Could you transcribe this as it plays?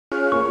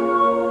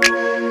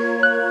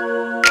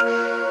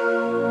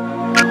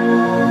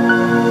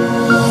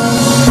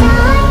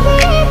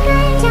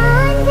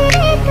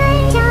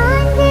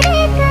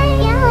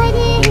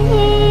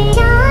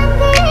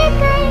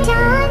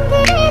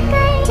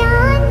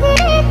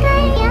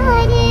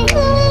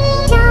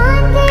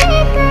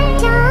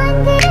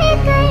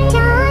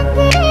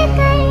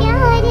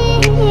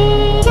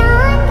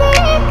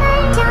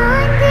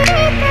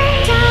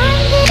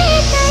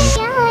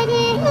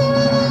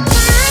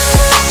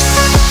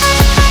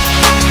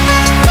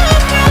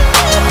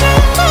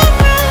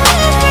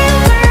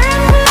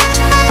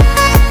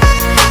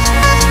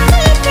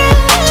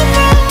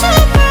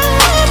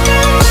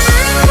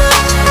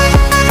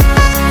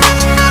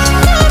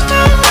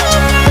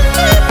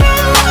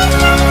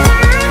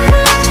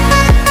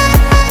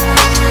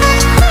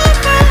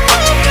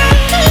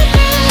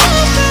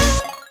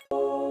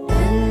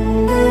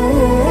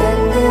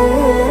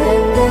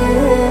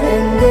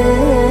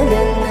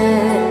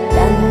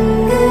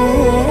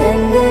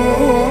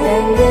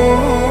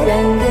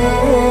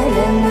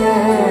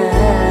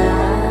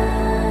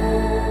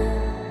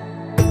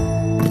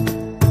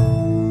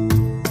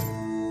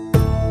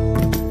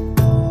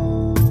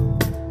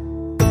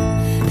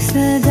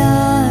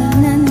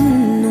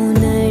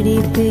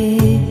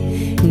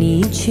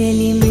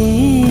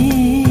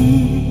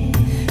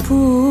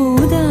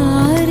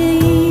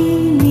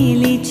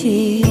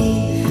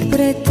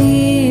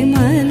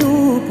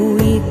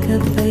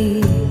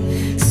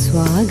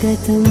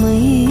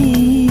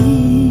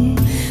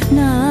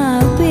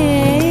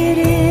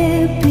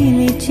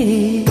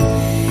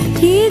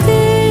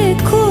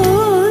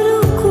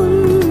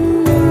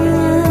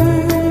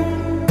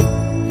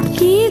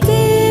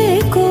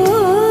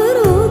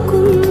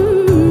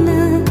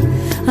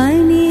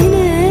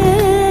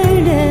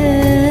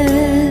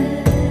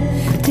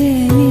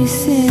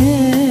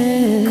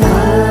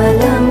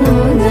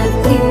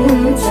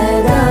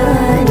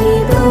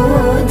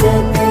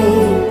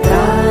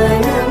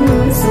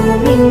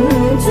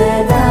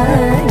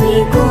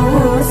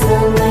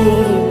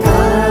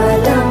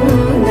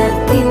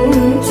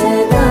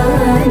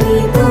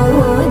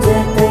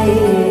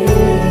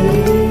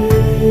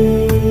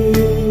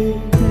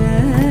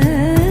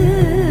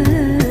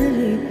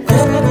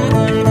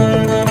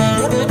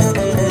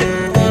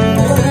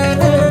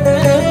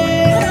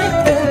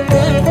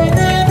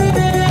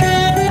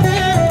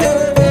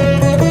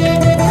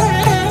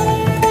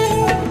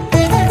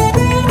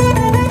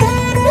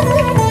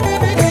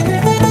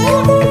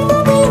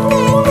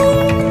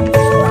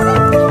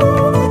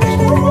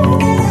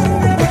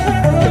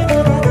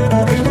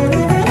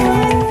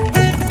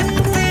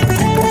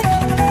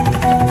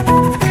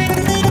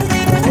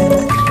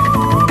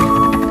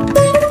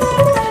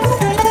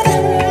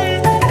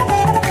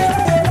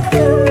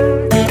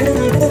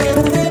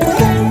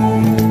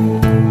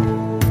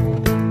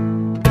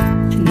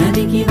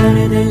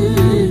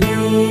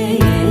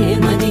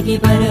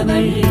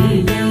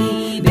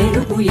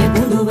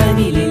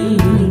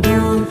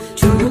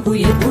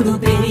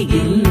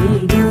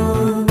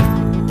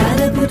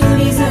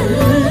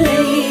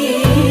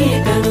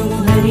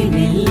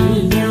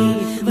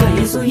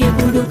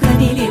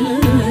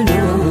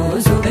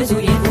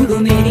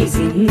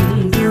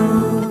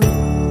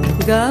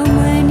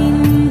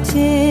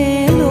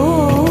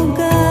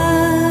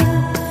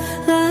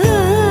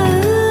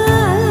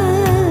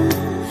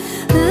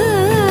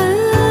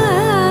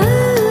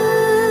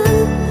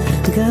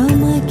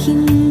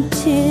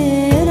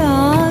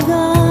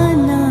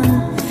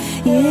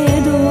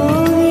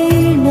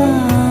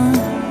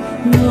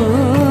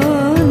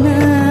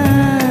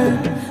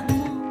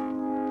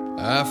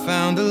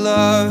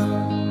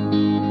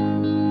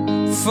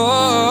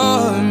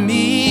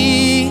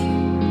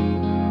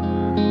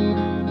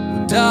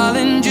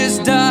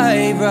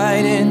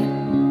right in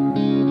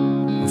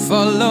and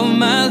follow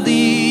my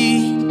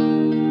lead.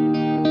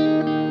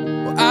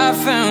 Well, I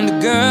found a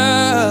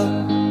girl,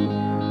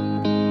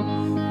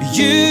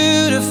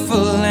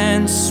 beautiful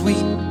and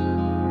sweet.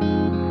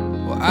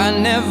 Well, I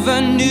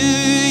never knew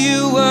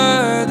you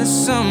were the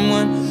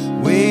someone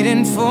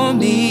waiting for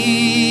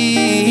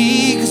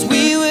me. 'Cause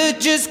we were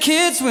just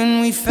kids when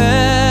we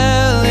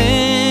fell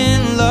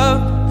in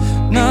love,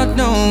 not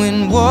knowing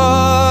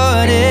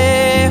what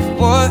it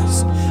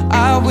was.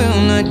 I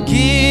will not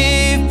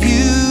give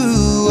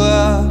you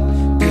up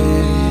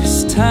this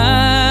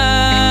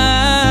time.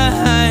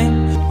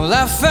 Well,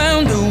 I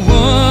found a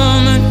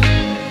woman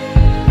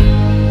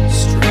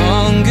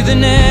stronger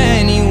than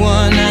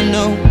anyone I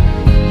know.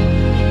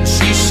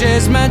 She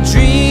shares my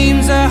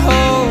dreams. I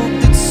hope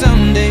that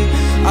someday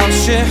I'll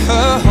share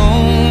her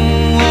home.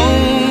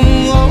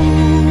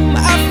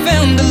 I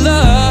found a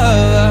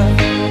love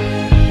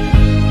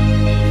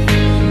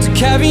to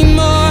carry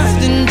more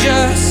than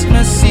just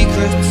my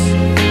secrets,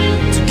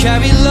 to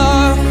carry love